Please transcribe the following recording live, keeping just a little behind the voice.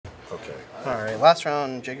Okay. Alright, last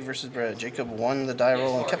round, Jacob versus Brett. Jacob won the die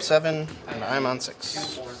roll and kept 7, and I'm on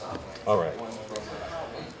 6. Alright.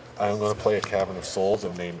 I'm going to play a Cavern of Souls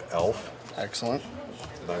and name Elf. Excellent.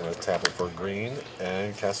 And I'm going to tap it for green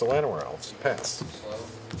and cast a Llanowar Elves. Pass.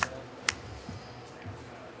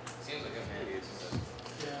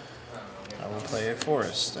 I will play a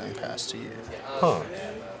forest and pass to you. Huh.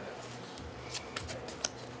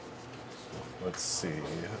 Let's see.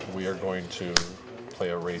 We are going to play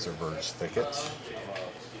a Razor Verge Thicket.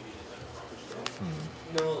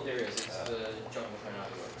 No, there is. It's the jungle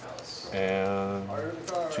palace. And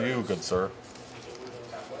to you, good sir.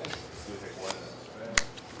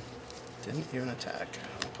 Didn't even attack.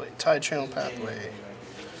 I'll play Tide Channel Pathway.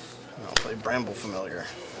 And I'll play Bramble Familiar.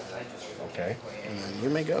 Okay. And then you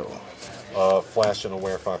may go. Flash and a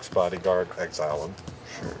Werefox Bodyguard, exile him.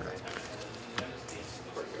 Sure.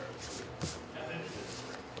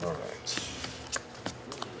 Alright.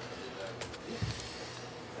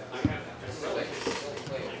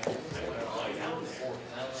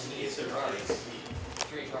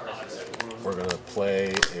 We're going to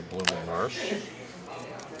play a Blooming Marsh.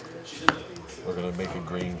 We're going to make a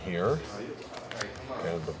green here.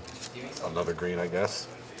 And another green, I guess.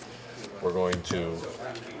 We're going to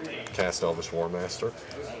cast Elvish Warmaster.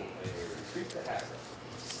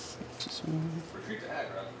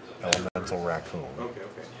 Elemental Raccoon.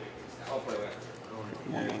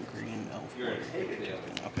 Green elf.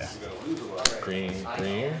 Okay. Green.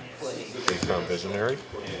 Big Crown Visionary.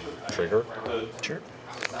 Trigger. Sure.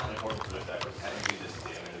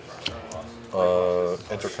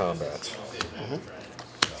 Enter combat.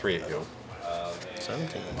 3 at you.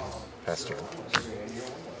 17. Pass turn.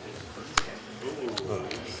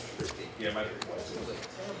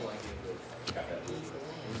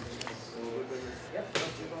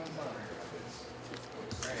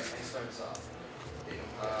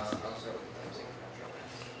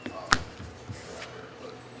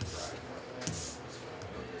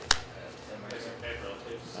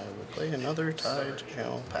 I will play another Tide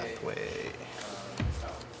Channel Pathway.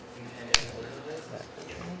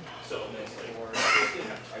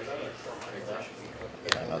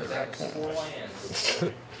 Another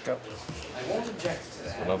raccoon. Go.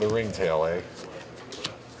 Another Ringtail, eh?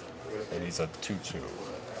 And he's a 2/2.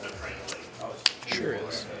 Sure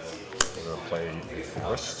is. We're going to play a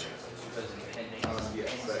forest.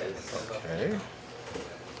 Okay.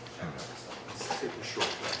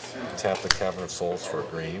 Tap the Cavern of Souls for a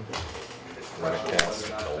green. We're going to cast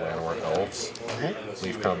the Llanowar Elves.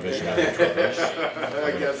 Leaf Crown Visionary triggers.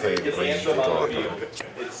 I'm going to pay green to draw a card.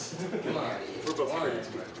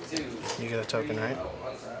 You get a token, right?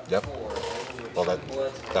 Yep. Well,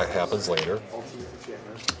 that happens later.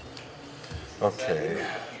 Okay.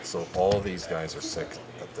 So all of these guys are sick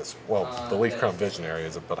at this. Well, the Leaf Crown Visionary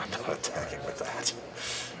is, but I'm not attacking with that.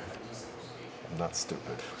 I'm not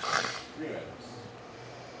stupid.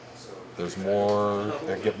 There's more,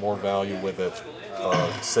 I get more value with it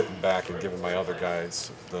sitting back and giving my other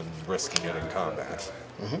guys than risking it in combat.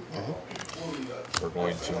 We're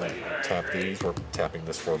going to tap these. We're tapping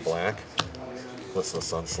this for black. This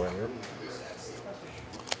is a Sunslayer.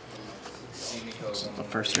 The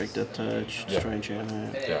first strike death touch, destroy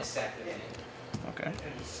enchantment. Yeah. Okay.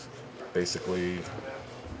 Basically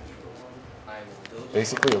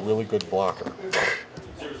a really good blocker.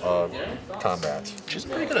 Combat. She's a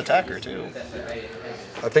pretty good attacker, too.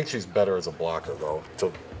 I think she's better as a blocker, though.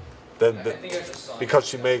 Because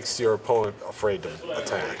she makes your opponent afraid to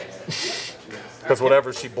attack. Because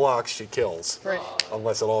whatever she blocks, she kills. Right.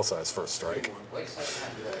 Unless it also has first strike.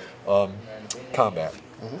 Combat.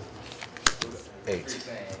 8.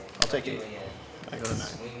 I'll take 8. I go to 9.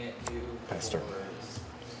 Pass turn.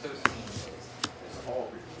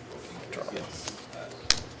 Draw.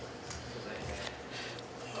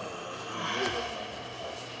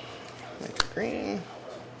 Make a green.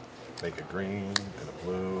 Make a green and a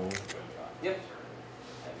blue.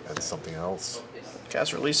 And something else.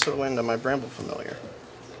 Cast Release to the Wind on my Bramble Familiar.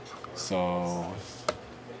 So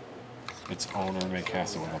its owner may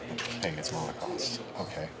cast it without paying its mana cost.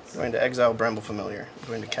 Okay. I'm going to exile Bramble Familiar. I'm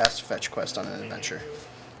going to cast Fetch Quest on an adventure.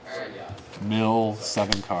 Mill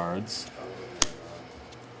 7 cards.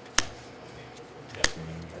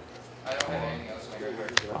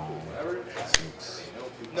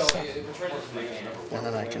 And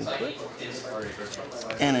then I can put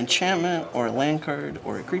an enchantment or a land card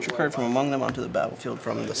or a creature card from among them onto the battlefield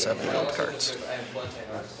from the 7 held cards.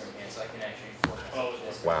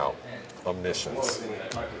 Wow. Omniscience.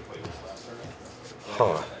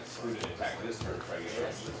 Huh.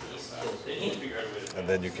 And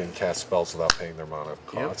then you can cast spells without paying their mana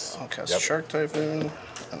costs. I'll cast Shark Typhoon,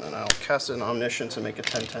 and then I'll cast an Omniscience and make a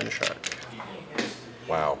 10/10 shark.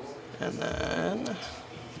 Wow. And then,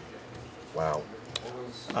 Wow.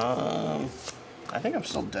 I think I'm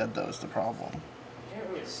still dead though, is the problem.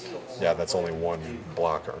 Yeah, that's only one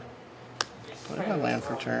blocker. What if I land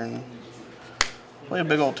for turn? Play a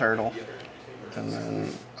big old turtle, and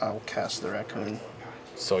then I'll cast the Raccoon.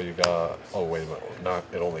 So you got, oh wait a minute, not,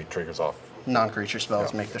 it only triggers off. Non-creature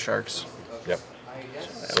spells Yeah. make the sharks. Yep.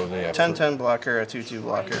 So then you have 10/10 blocker, a 2/2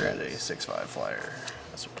 blocker, and a 6/5 flyer.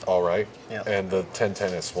 That's what all right. Yep. And the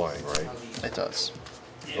 10/10 is flying, right? it does.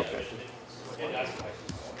 Okay.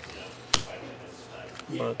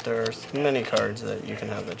 But there's many cards that you can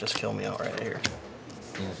have that just kill me outright here.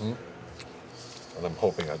 And I'm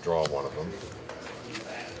hoping I draw one of them.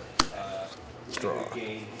 Draw.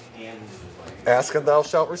 Ask and thou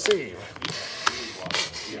shalt receive.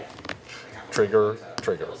 Trigger,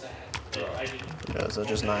 trigger. Yeah, so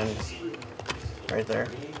just 9 right there.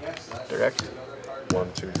 Direct.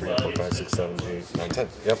 1, 2, 3, 4, 5, 6, 7, 8, 9, 10.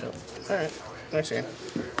 Yep. Alright, next game.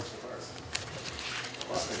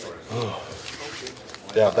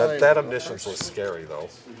 Yeah, that omniscience was scary though.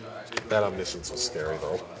 That omniscience was scary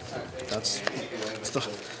though. That's the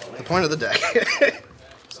point of the deck.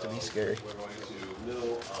 It's to be scary.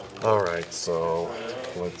 Alright, so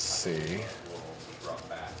let's see.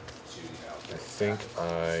 I think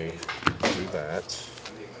I do that.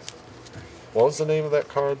 What was the name of that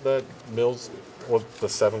card that mills, what, the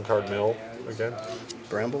 7-card mill again?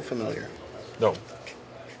 Bramble Familiar. No.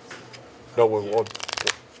 No, what,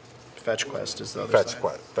 Fetch Quest is the other Fetch side.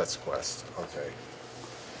 Quest. Fetch Quest. Okay.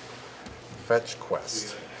 Fetch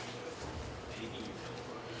Quest.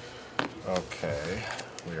 Okay.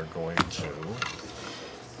 We are going to.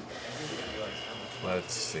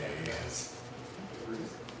 Let's see.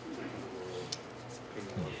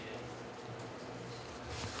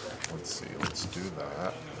 Let's see. Let's do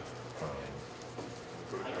that.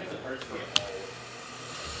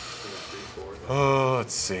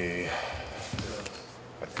 Let's see.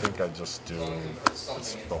 I think I just do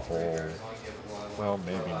the whole. Well,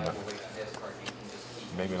 maybe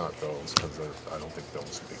not those because I don't think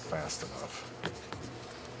those would be fast enough.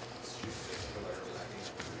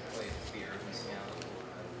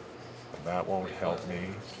 That won't help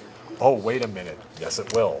me. Oh, wait a minute. Yes,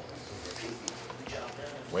 it will.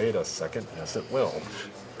 Wait a second. Yes, it will.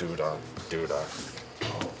 Doodah, doodah.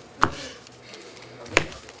 I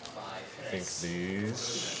think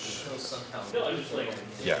these.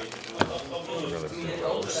 Yeah. I'm gonna do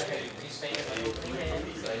those.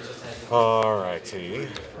 Alrighty.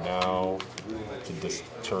 Now to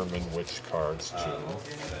determine which cards to.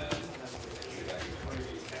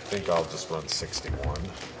 I think I'll just run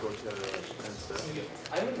 61.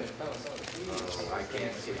 I wouldn't have found some of these. I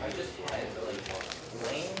can't see. I just had like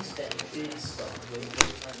lanes that did stuff. Those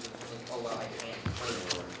times like, oh well, I can't play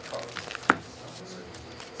more cards.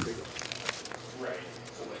 Right.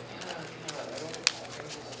 So like,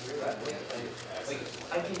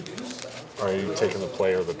 I can do stuff. Are you taking the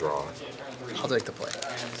play or the draw? I'll take the play.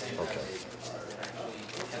 Okay.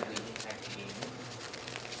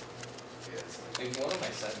 Like one of my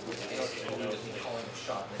sets was basically just me calling a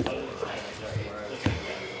shot and then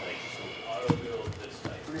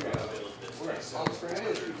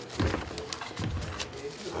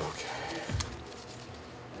Okay.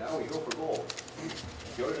 Now we go for gold.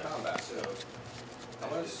 Go to combat. So I'm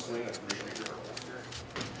going to swing a 3 trigger.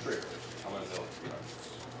 Trigger. I'm going to go 3 numbers.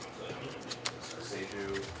 Seiju,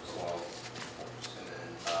 Swallow, Force. And then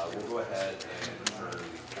we'll go ahead and turn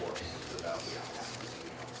Force to the battlefield.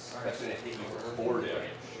 That's going to hit you for 4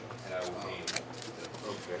 damage. And I will aim.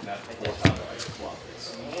 And that's 4 combat.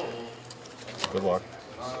 Good luck.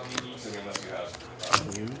 Assuming unless you have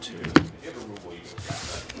You too. you have a removal, you can cast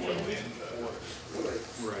that.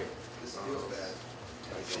 Right. This feels bad.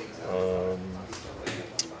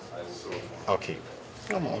 I'll keep.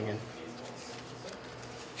 I'm Morgan.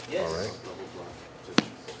 All right.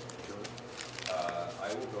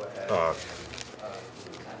 I will go ahead.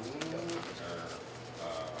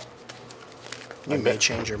 You may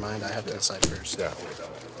change your mind. I have to decide first. Yeah.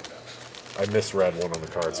 I misread one of the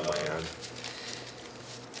cards in my hand.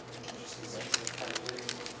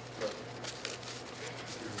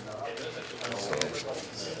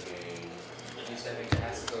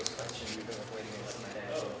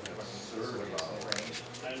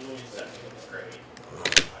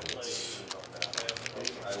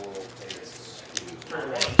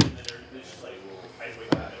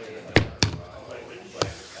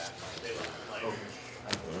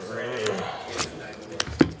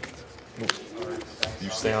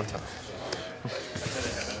 on top.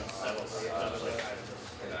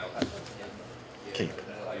 Keep.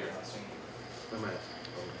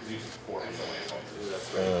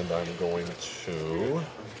 And I'm going to...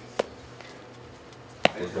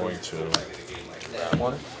 We're going to grab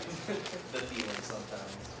one. The feeling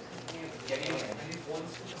sometimes.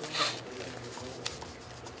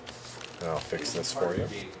 I'll fix this for you.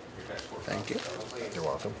 Thank you. You're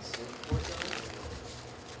welcome.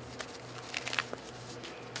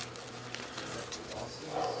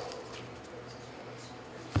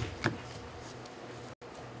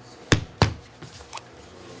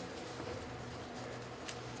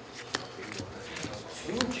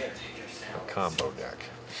 Combo deck.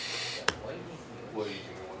 What do you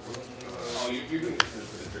think? Oh, you're doing this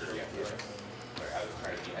for the trigger, yeah. Like, I was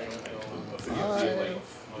trying to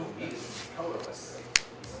keep colorless.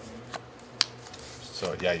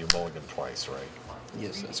 So yeah, you mulligan twice, right?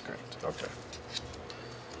 Yes, that's correct. Okay.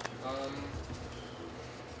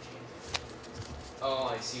 Oh,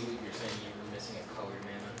 I see what you're saying. You were missing a colored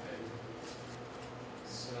mana.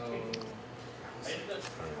 So.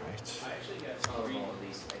 Alright. Oh, well, at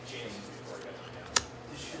least I changed before I got to town.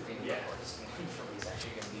 I think the hardest one for me is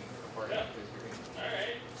actually going to be before I got to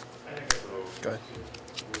Go ahead.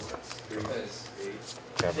 Because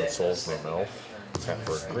Cavern Souls, name Elf. Tap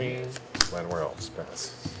for green. Land where Elves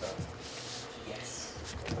pass. yes.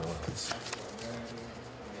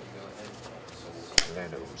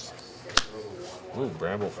 Landos. Ooh,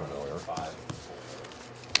 Bramble familiar.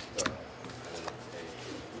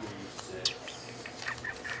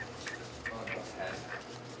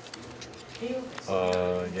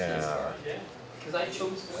 Yeah. Because I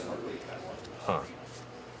chose to. Huh.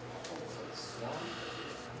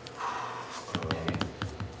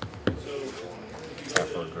 Tap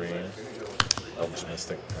for green. Elves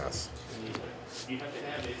Mystic pass. You have to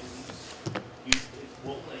have it. It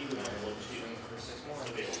won't let you go down below 2 For 6 more.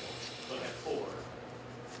 available. So I have 4.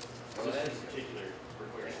 This one in particular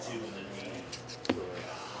requires 2 and then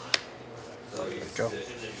Go.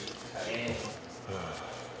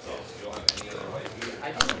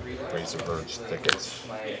 I didn't realize. Razorbird's Thickets.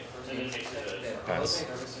 My and then it makes it Pass.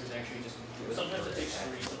 sometimes it takes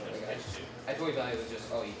 3, sometimes it takes 2. I thought that it was just,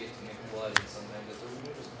 oh, you get to make blood, and sometimes it's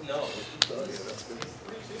no, it does.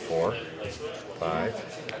 4,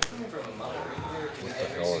 5. I'm coming from a model right here. What the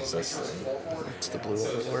hell is this thing? It's the blue So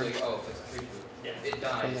it's just overlord like, oh, if it's a 3 it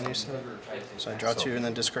dies. from the new set. So I draw 2 and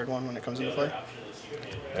then discard 1 when it comes into play.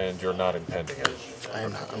 And you're not impending it. I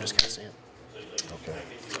am not. I'm just casting it. Okay.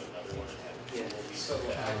 So,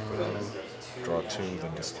 Draw 2,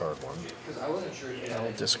 then discard 1. because I wasn't sure if I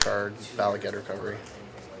will discard Balaget Recovery.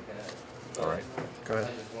 Alright. Go ahead.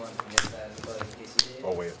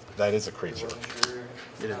 Oh wait, that is a creature.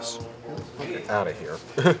 It is. Out of here.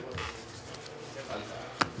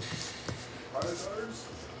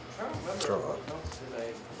 Draw.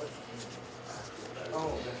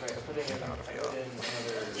 Oh, that's right. I put in another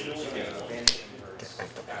vanishing verse.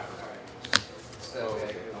 So,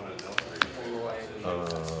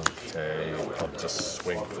 Okay, I'll just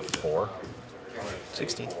swing for 4.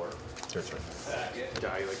 16. It's your turn.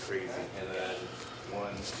 Die like crazy. And then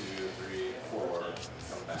 1, 2, 3, 4,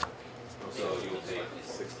 come back. So you'll take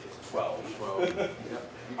 12.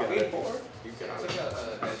 You got it. You got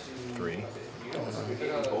it. 3.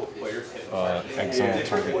 Both players hit. Exile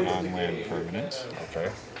target non-land permanent.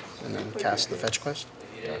 Okay. And then cast the fetch quest.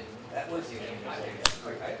 that was the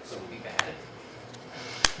only so be bad.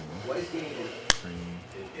 3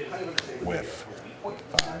 with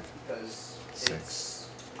 5, 6.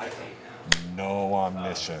 No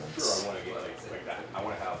omniscience.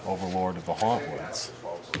 Overlord of the Hauntwoods.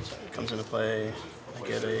 It comes into play. I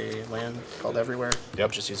get a land called Everywhere.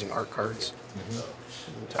 Yep. Just using art cards.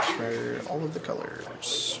 And touch for all of the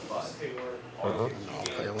colors. Uh-huh. I'll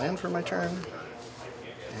play a land for my turn.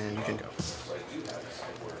 And you can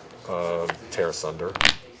go. Tear Asunder.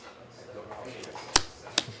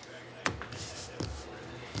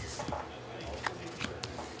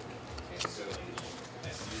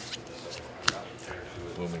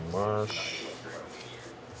 Blooming Marsh.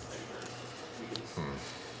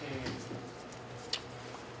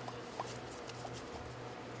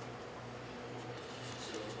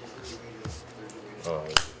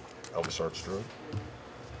 Elvis Archdruid.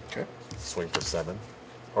 Okay. Swing for 7.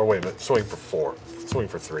 Or wait a minute, swing for 4. Swing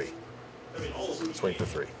for 3. I mean, all of them. Swing for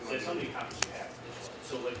 3. There's how many copies you have.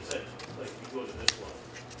 So, like I said, like you go to this one.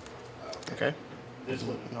 Okay. This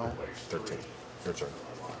one No. requires 13. Your turn.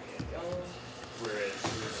 Whereas,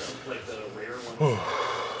 like the rare ones.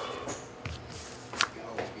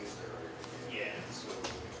 yeah. So,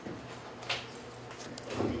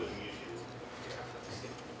 like you wouldn't usually.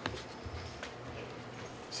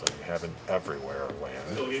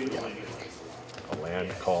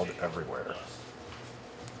 exiled everywhere.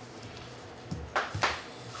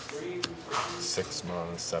 6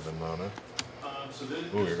 mana, 7 mana.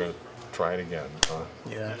 Ooh, you're gonna try it again, huh?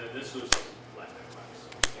 Yeah. And then this was black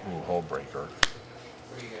box. Ooh, Hull Breaker.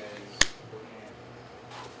 What are you guys looking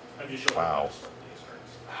at? I'm just showing Wow. you some of these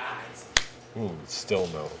cards. Ooh,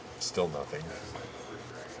 still nothing.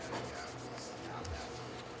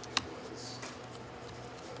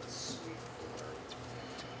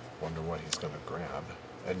 Wonder what he's gonna grab.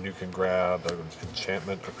 And you can grab an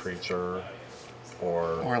enchantment, a creature, or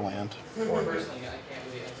Or land. or Personally, I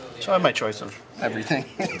can't wait until the So I have my choice of everything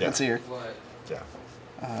that's here. What? yeah.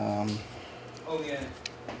 Oh yeah.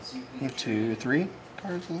 So you can 2, 3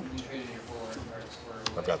 cards. you can trade in your full art cards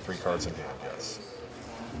for. I've got 3 cards in hand. Yes.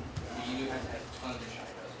 But you do have to have tons of shiny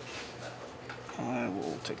cards. I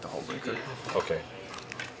will take the Hull Breaker. Okay.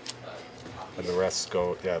 And the rest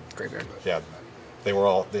go. Yeah. Graveyard. Yeah. They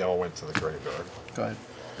all went to the graveyard. Go ahead.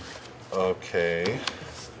 Okay.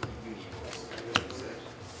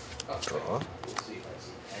 Draw.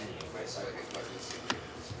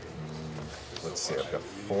 Let's see, I've got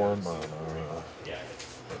 4 mana.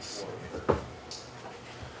 Let's see.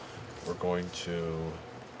 We're going to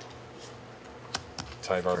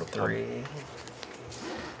Tyvar the Pump. 3.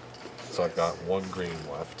 So I've got 1 green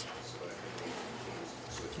left.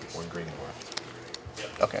 1 green left.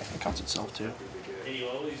 Okay, it counts itself too. And you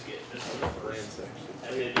always get this one first.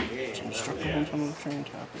 And then you get Instructor ones on the train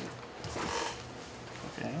topic.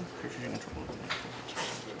 Okay, creature in trouble.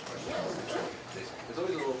 It's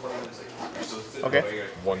always a little funny when it's like, so it's Okay.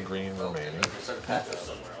 1 green remaining.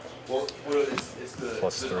 Well, it's the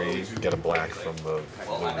Plus 3, get a black from the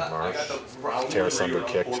Looming Marsh. Tear asunder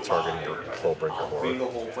kick, targeting your Hull Breaker Clean the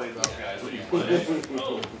Horde. whole place up, guys.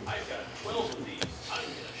 oh, I've got 12 of these. I'm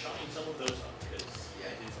going to shine some of those up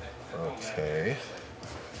because Okay.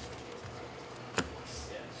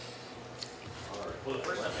 well, the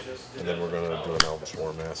first time I just And then we're going to do an Elves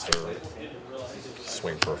War Master.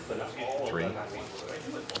 Swing for 3.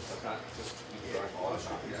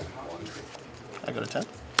 I go to 10.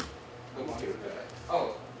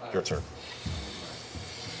 Oh. Your turn.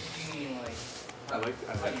 You mean like? I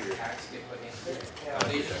like your tax get put in.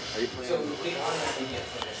 So they automatically get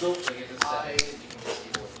put in. So like if it's set, you can just see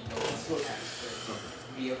what you know what tax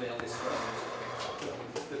would be available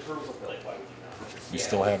for. The turtles will play. You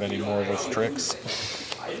still have any more of those tricks?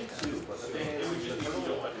 I do too, but the thing is, the turtles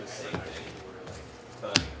don't have the same thing.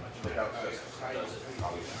 Without just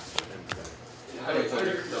probably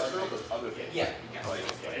the turtle does other things. Yeah. Like,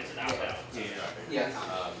 it's an out-out. Yeah.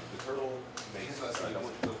 the turtle makes double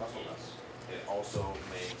the muscle nuts. It also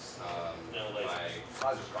makes my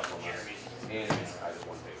project muscle nuts, and it's tied to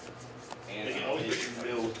 1 paper. And it's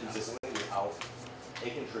milled consistently without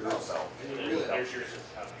it can trigger itself. There's yours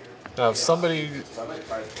out here. Now, if somebody... So I might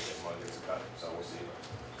try to take this one as a cut, so we'll see.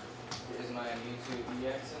 Is my YouTube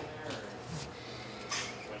EX in there or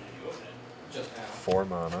When did you open it? just now? 4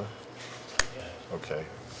 mana. Okay.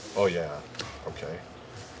 Oh, yeah. Okay.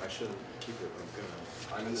 I should keep it good.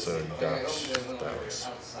 I'm in the So you same got Okay, I opened it when I was those.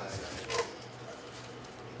 outside.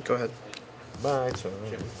 Go ahead. My turn.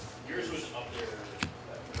 Yours was up there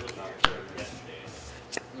earlier yesterday.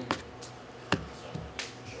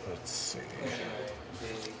 Let's see.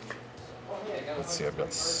 Oh, yeah, I got Let's see, I've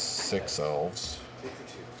got 6 elves.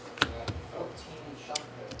 14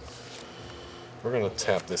 shotguns. We're going to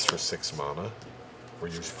tap this for 6 mana.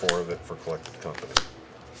 We'll use 4 of it for Collected Company.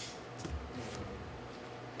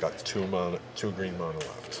 Got 2 green mana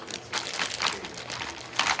left.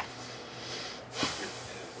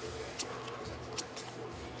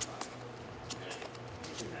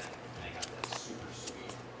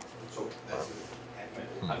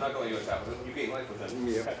 I'm not going to go tap with him. You gain life with him.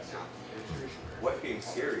 Yeah. What game's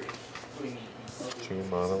scary? What do you mean? 2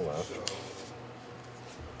 mana left.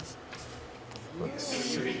 Let's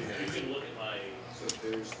see. You can look at my. So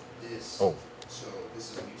there's this. Oh, So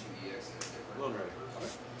this is U2EX and it's different. Lone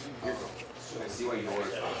Rider. So I see why yours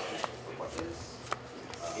is.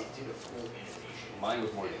 it did a full animation. Mine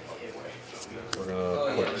was more than way. we're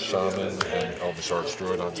going to put Shaman and Elvish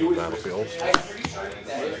Archdruid onto the battlefield. I'm pretty sure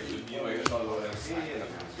that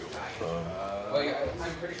well, yeah,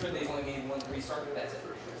 I'm pretty sure they've only made 1 restart. That's it.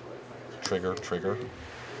 Trigger.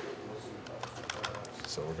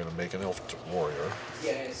 So we're going to make an Elf Warrior.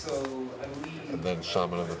 Yeah. So I believe. And then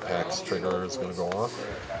Shaman of the Pack's trigger is going to go off.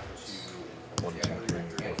 1, 2, 3,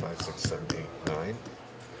 4, 5, 6, 7, 8, 9.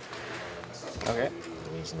 Okay.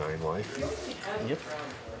 Lose 9 life. Yep.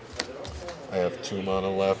 I have 2 mana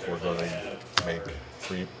left. We're going to make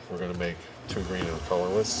 3. We're going to make 2 green and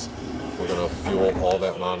colorless. We're going to fuel all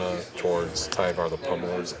that mana towards Tyvar the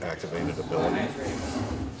Pummeler's activated ability.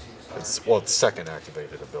 It's second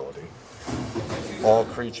activated ability. All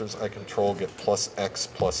creatures I control get +X,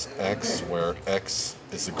 where X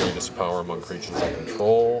is the greatest power among creatures I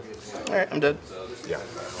control. Alright, I'm dead. Yeah.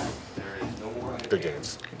 Good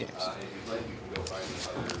games. Good games.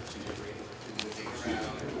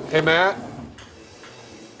 Hey, Matt.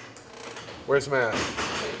 Where's Matt?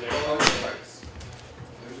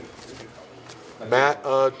 Matt,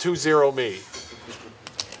 2-0 me.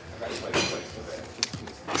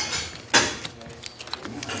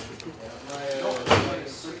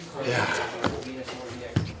 Yeah.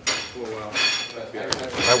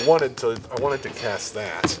 I wanted to cast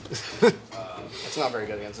that. It's not very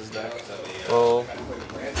good against his deck. Well,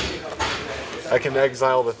 I can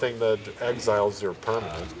exile the thing that exiles your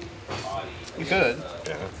permanent. You could,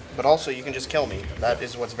 Yeah. but also you can just kill me. That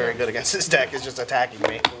is what's very good against his deck, is just attacking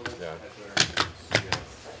me. Yeah.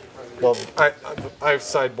 Well, I've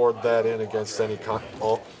sideboarded that in against any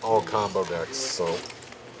all combo decks, so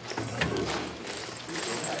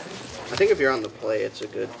I think if you're on the play, it's a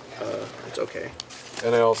good, it's okay.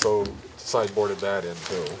 and I also sideboarded that in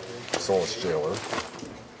too. Soulless Jailer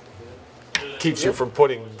keeps you from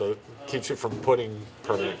putting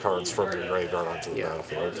permanent cards from your graveyard onto the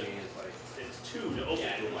battlefield.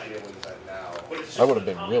 I would have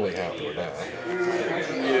been really happy with that.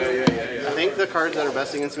 I think the cards that are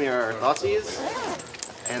best against me are Thoughtseize,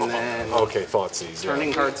 and then Okay, Thoughtseize. Yeah.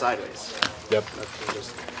 turning card sideways. Yep. That's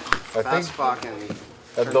just I fast think fuck and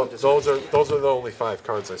those are the only 5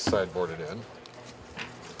 cards I sideboarded in,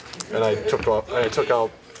 and I took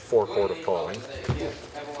out 4 Court of Calling.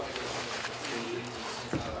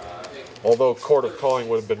 Although Court of Calling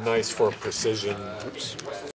would have been nice for a precision